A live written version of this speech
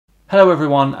Hello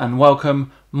everyone and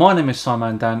welcome. My name is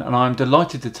Simon Dan and I'm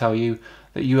delighted to tell you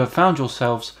that you have found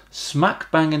yourselves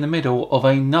smack bang in the middle of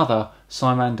another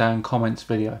Simon Dan comments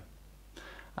video.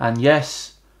 And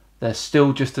yes, they're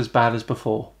still just as bad as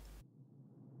before.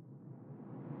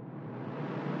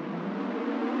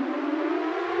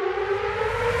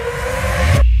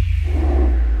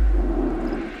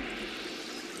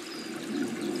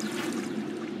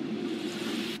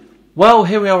 Well,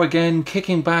 here we are again,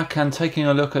 kicking back and taking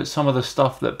a look at some of the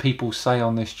stuff that people say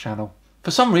on this channel. For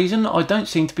some reason, I don't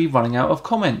seem to be running out of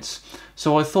comments,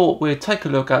 so I thought we'd take a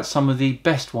look at some of the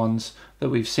best ones that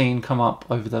we've seen come up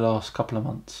over the last couple of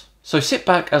months. So sit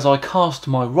back as I cast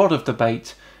my rod of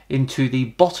debate into the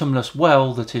bottomless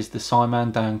well that is the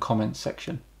Simon Dan comments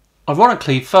section.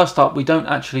 Ironically, first up, we don't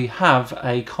actually have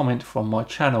a comment from my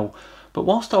channel, but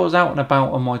whilst I was out and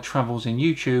about on my travels in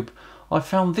YouTube, I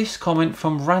found this comment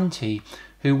from Ranty,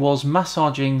 who was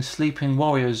massaging Sleeping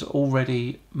Warrior's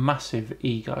already massive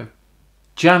ego.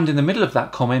 Jammed in the middle of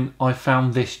that comment, I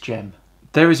found this gem.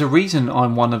 There is a reason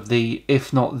I'm one of the,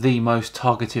 if not the most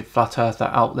targeted flat earther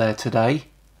out there today.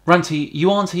 Ranty, you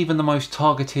aren't even the most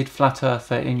targeted flat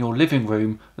earther in your living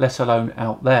room, let alone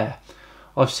out there.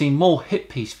 I've seen more hit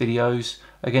piece videos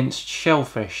against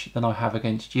shellfish than I have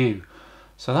against you.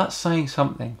 So that's saying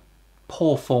something.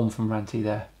 Poor form from Ranty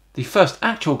there. The first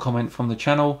actual comment from the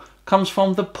channel comes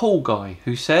from the Paul guy,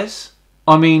 who says,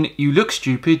 I mean, you look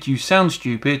stupid, you sound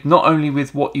stupid, not only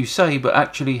with what you say, but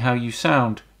actually how you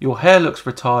sound. Your hair looks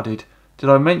retarded. Did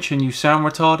I mention you sound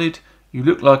retarded? You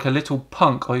look like a little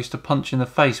punk I used to punch in the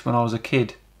face when I was a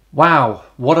kid. Wow,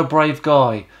 what a brave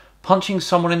guy. Punching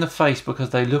someone in the face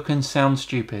because they look and sound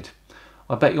stupid.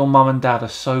 I bet your mum and dad are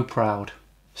so proud.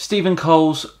 Stephen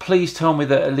Coles, please tell me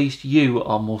that at least you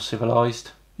are more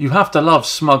civilised. You have to love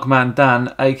Smugman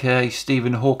Dan, aka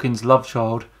Stephen Hawking's love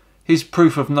child. His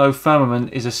proof of no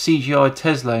firmament is a CGI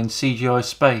Tesla in CGI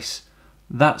space.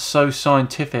 That's so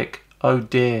scientific, oh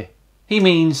dear. He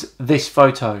means this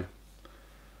photo.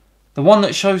 The one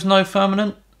that shows no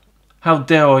firmament? How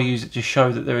dare I use it to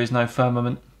show that there is no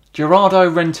firmament? Gerardo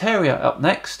Renteria up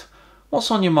next. What's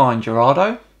on your mind,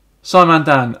 Gerardo? Simon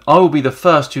Dan, I will be the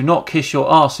first to not kiss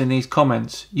your ass in these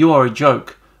comments. You are a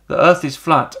joke. The earth is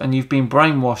flat and you've been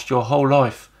brainwashed your whole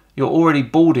life. You're already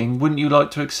balding, wouldn't you like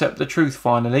to accept the truth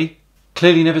finally?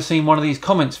 Clearly never seen one of these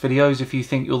comments videos if you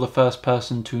think you're the first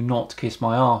person to not kiss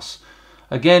my arse.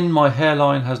 Again, my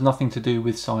hairline has nothing to do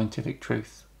with scientific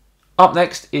truth. Up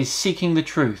next is Seeking the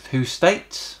Truth, who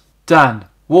states, Dan,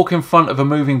 walk in front of a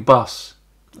moving bus.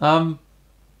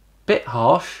 Bit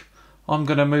harsh. I'm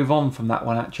going to move on from that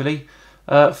one actually.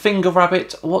 Finger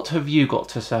Rabbit, what have you got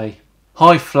to say?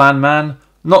 Hi Flan Man.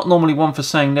 Not normally one for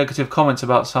saying negative comments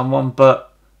about someone,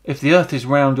 but if the earth is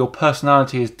round, your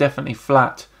personality is definitely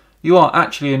flat. You are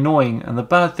actually annoying, and the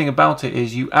bad thing about it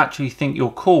is you actually think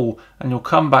you're cool, and your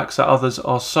comebacks at others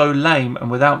are so lame and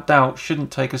without doubt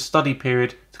shouldn't take a study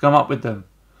period to come up with them.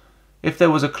 If there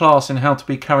was a class in how to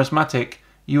be charismatic,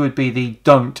 you would be the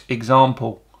don't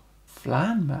example.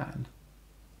 Flan Man.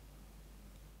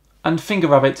 And Finger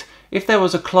Rabbit, if there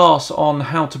was a class on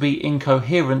how to be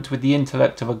incoherent with the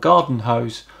intellect of a garden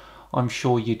hose, I'm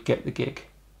sure you'd get the gig.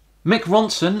 Mick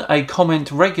Ronson, a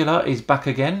comment regular, is back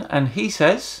again, and he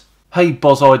says, Hey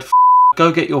boz-eyed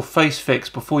go get your face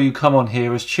fixed before you come on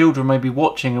here, as children may be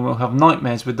watching and will have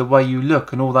nightmares with the way you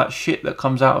look and all that shit that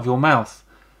comes out of your mouth.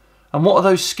 And what are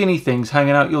those skinny things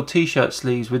hanging out your t-shirt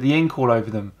sleeves with the ink all over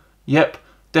them? Yep,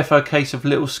 defo case of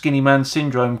little skinny man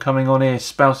syndrome coming on here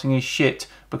spouting his shit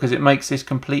because it makes this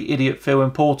complete idiot feel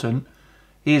important.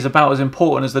 He is about as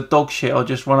important as the dog shit I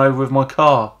just run over with my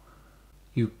car.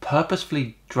 You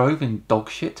purposefully drove in dog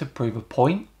shit to prove a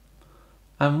point?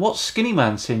 And what's skinny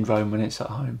man syndrome when it's at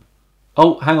home?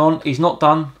 Oh, hang on, he's not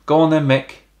done. Go on then,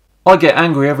 Mick. I get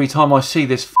angry every time I see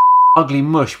this ugly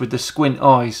mush with the squint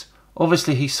eyes.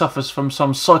 Obviously he suffers from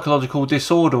some psychological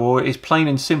disorder, or it is plain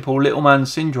and simple little man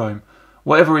syndrome.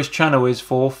 Whatever his channel is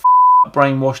for,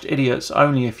 brainwashed idiots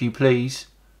only if you please.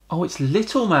 Oh, it's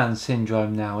little man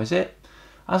syndrome now, is it?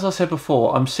 As I said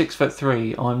before, I'm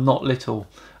 6'3", I'm not little.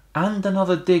 And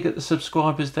another dig at the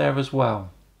subscribers there as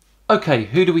well. Okay,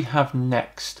 who do we have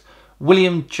next?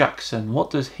 William Jackson, what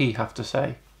does he have to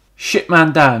say?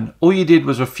 Shitman Dan, all you did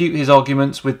was refute his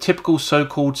arguments with typical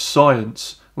so-called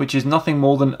science, which is nothing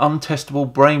more than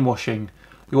untestable brainwashing.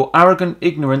 Your arrogant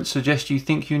ignorance suggests you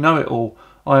think you know it all.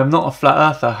 I am not a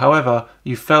flat earther, however,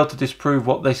 you failed to disprove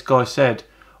what this guy said.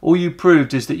 All you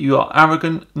proved is that you are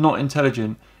arrogant, not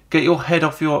intelligent. Get your head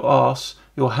off your arse,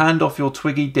 your hand off your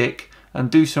twiggy dick,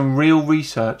 and do some real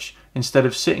research instead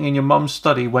of sitting in your mum's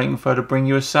study waiting for her to bring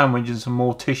you a sandwich and some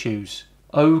more tissues.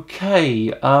 Okay,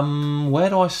 where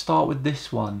do I start with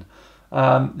this one?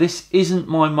 This isn't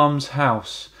my mum's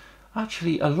house.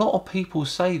 Actually, a lot of people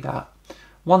say that.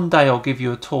 One day I'll give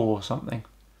you a tour or something.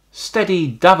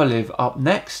 Steady Davaliv up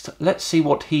next. Let's see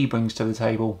what he brings to the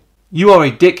table. You are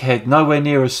a dickhead, nowhere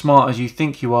near as smart as you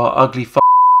think you are, ugly f***.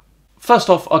 First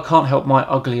off, I can't help my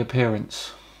ugly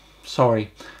appearance.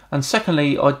 Sorry. And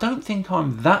secondly, I don't think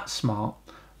I'm that smart.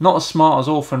 Not as smart as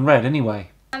Orphan Red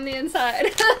anyway. On the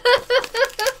inside.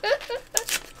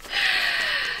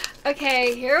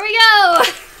 Okay, here we go.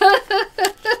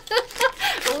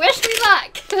 Wish me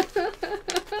luck.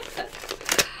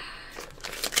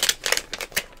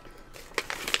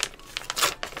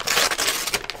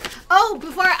 Oh,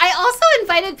 before I also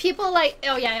invited people like,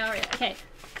 oh yeah, all right, okay.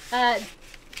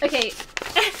 Okay.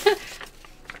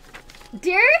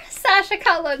 Dear Sasha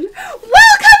Cullen,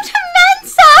 welcome to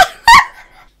Mensa!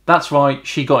 That's right,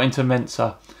 she got into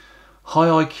Mensa. High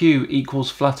IQ equals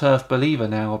flat earth believer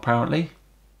now, apparently.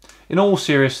 In all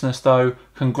seriousness though,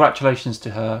 congratulations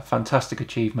to her, fantastic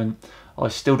achievement. I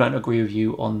still don't agree with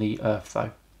you on the earth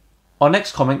though. Our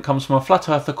next comment comes from a flat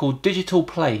earther called Digital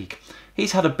Plague.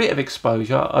 He's had a bit of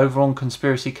exposure over on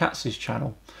Conspiracy Cats'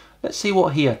 channel. Let's see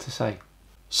what he had to say.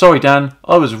 Sorry Dan,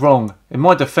 I was wrong. In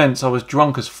my defence, I was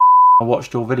drunk as f*** when I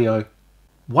watched your video.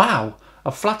 Wow,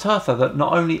 a flat earther that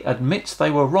not only admits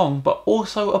they were wrong, but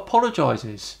also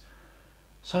apologises.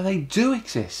 So they do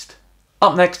exist.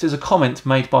 Up next is a comment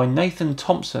made by Nathan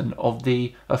Thompson of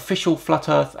the official Flat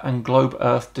Earth and Globe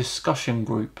Earth discussion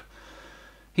group.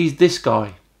 He's this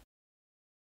guy.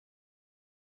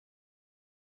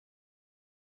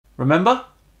 Remember?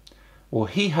 Well,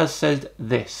 he has said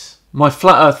this. My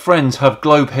flat earth friends have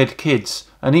globe head kids,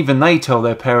 and even they tell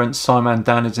their parents Simon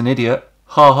Dan is an idiot.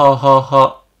 Ha ha ha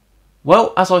ha.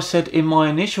 Well, as I said in my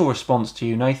initial response to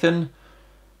you, Nathan,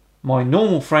 my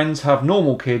normal friends have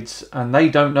normal kids, and they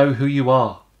don't know who you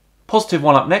are. Positive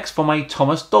one up next from a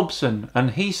Thomas Dobson,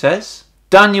 and he says,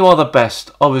 Dan, you are the best.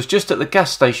 I was just at the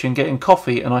gas station getting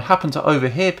coffee, and I happened to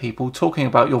overhear people talking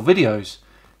about your videos.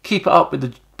 Keep it up with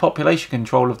the population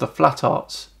control of the flat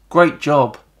arts. Great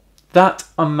job. That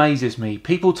amazes me.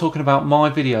 People talking about my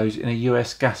videos in a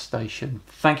US gas station.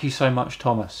 Thank you so much,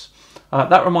 Thomas.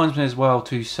 That reminds me as well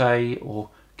to say or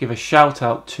give a shout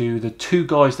out to the two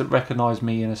guys that recognised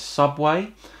me in a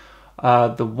subway.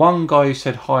 The one guy who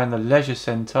said hi in the leisure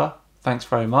centre. Thanks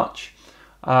very much.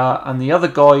 And the other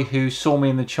guy who saw me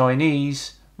in the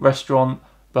Chinese restaurant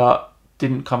but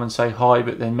didn't come and say hi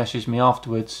but then messaged me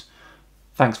afterwards.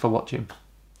 Thanks for watching.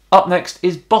 Up next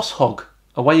is Boss Hog.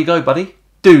 Away you go, buddy.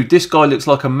 Dude, this guy looks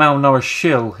like a malnourished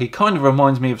shill. He kind of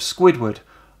reminds me of Squidward.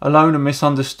 Alone and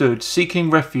misunderstood, seeking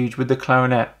refuge with the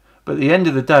clarinet. But at the end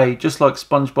of the day, just like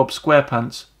SpongeBob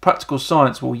SquarePants, practical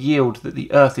science will yield that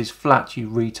the earth is flat, you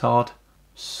retard.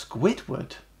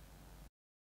 Squidward?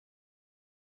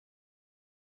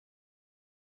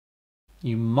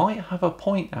 You might have a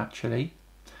point, actually.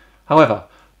 However,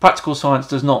 practical science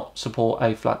does not support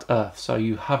a flat earth, so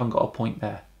you haven't got a point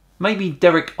there. Maybe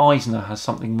Derek Eisner has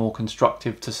something more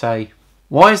constructive to say.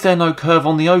 Why is there no curve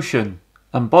on the ocean?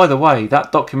 And by the way,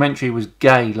 that documentary was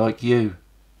gay like you.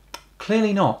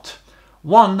 Clearly not.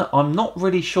 One, I'm not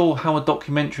really sure how a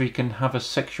documentary can have a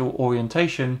sexual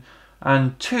orientation.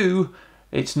 And two,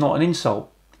 it's not an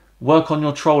insult. Work on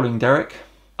your trolling, Derek.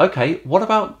 Okay, what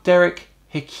about Derek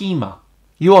Hikima?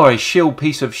 You are a shill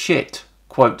piece of shit,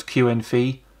 quote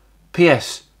QNF.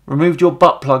 P.S. Removed your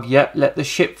butt plug yet? Let the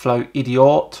shit flow,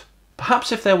 idiot.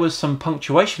 Perhaps if there was some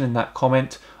punctuation in that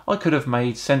comment, I could have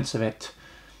made sense of it.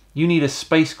 You need a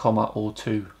space comma or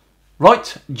two.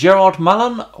 Right, Gerard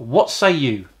Mullen, what say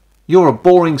you? You're a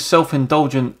boring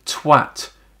self-indulgent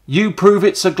twat. You prove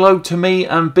it's a globe to me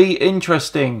and be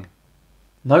interesting.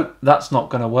 Nope, that's not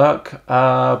going to work.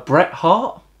 Bret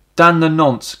Hart? Dan the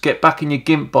nonce, get back in your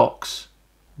gimp box.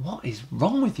 What is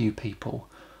wrong with you people?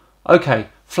 Okay,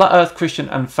 Flat Earth, Christian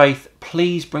and Faith,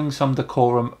 please bring some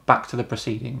decorum back to the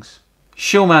proceedings.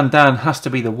 Shillman Dan has to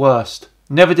be the worst.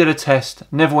 Never did a test,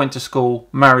 never went to school,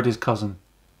 married his cousin.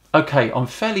 Okay, I'm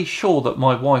fairly sure that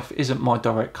my wife isn't my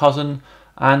direct cousin,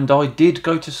 and I did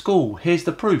go to school. Here's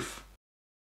the proof.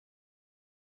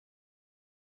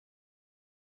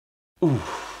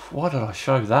 Oof, why did I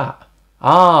show that?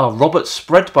 Ah, Robert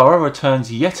Spreadborough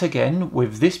returns yet again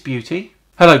with this beauty.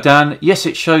 Hello Dan, yes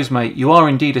it shows mate, you are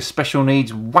indeed a special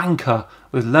needs wanker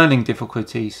with learning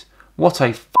difficulties. What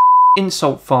a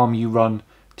insult farm you run.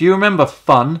 Do you remember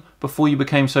fun before you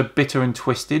became so bitter and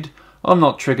twisted? I'm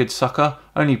not triggered sucker,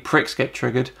 only pricks get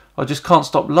triggered. I just can't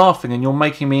stop laughing and you're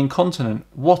making me incontinent.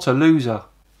 What a loser.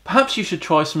 Perhaps you should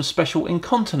try some special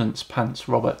incontinence pants,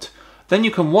 Robert. Then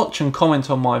you can watch and comment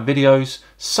on my videos,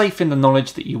 safe in the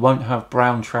knowledge that you won't have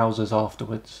brown trousers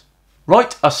afterwards.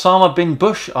 Right, Osama bin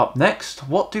Bush up next.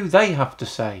 What do they have to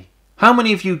say? How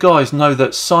many of you guys know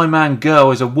that Simon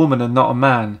Girl is a woman and not a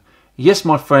man? Yes,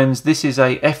 my friends, this is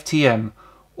a FTM,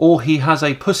 or he has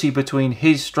a pussy between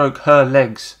his stroke her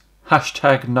legs.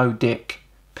 Hashtag no dick.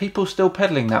 People still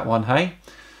peddling that one, hey?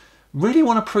 Really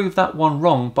want to prove that one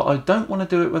wrong, but I don't want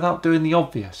to do it without doing the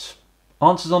obvious.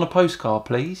 Answers on a postcard,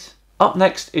 please. Up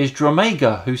next is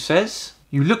Dramega, who says,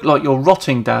 "You look like you're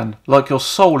rotting, Dan, like your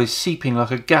soul is seeping like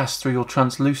a gas through your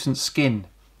translucent skin."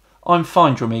 I'm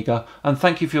fine, Dramega, and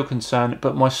thank you for your concern,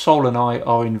 but my soul and I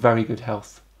are in very good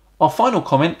health. Our final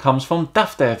comment comes from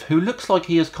Dafdev, who looks like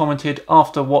he has commented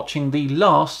after watching the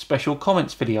last special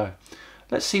comments video.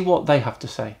 Let's see what they have to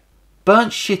say.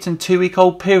 "Burnt shit and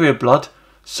 2-week-old period blood.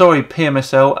 Sorry,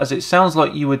 PMSL, as it sounds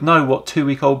like you would know what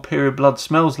 2-week-old period blood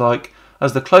smells like,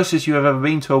 as the closest you have ever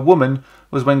been to a woman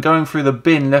was when going through the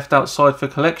bin left outside for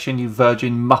collection, you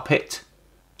virgin muppet."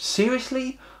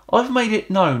 Seriously? I've made it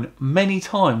known many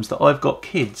times that I've got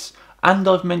kids, and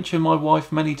I've mentioned my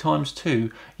wife many times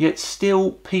too, yet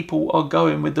still people are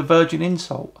going with the virgin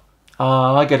insult.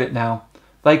 Ah, I get it now.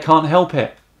 They can't help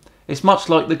it. It's much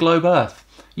like the globe Earth.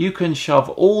 You can shove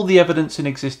all the evidence in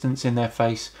existence in their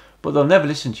face, but they'll never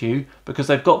listen to you because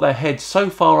they've got their head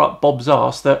so far up Bob's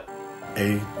arse that...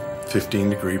 A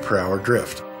 15-degree-per-hour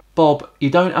drift. Bob, you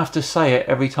don't have to say it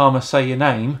every time I say your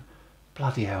name.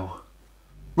 Bloody hell.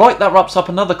 Right, that wraps up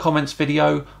another comments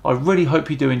video. I really hope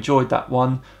you do enjoyed that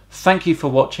one. Thank you for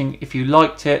watching. If you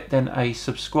liked it, then a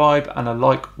subscribe and a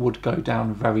like would go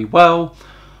down very well.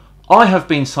 I have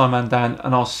been Simon Dan,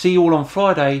 and I'll see you all on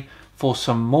Friday for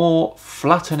some more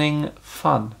flattening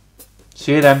fun.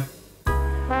 See you then.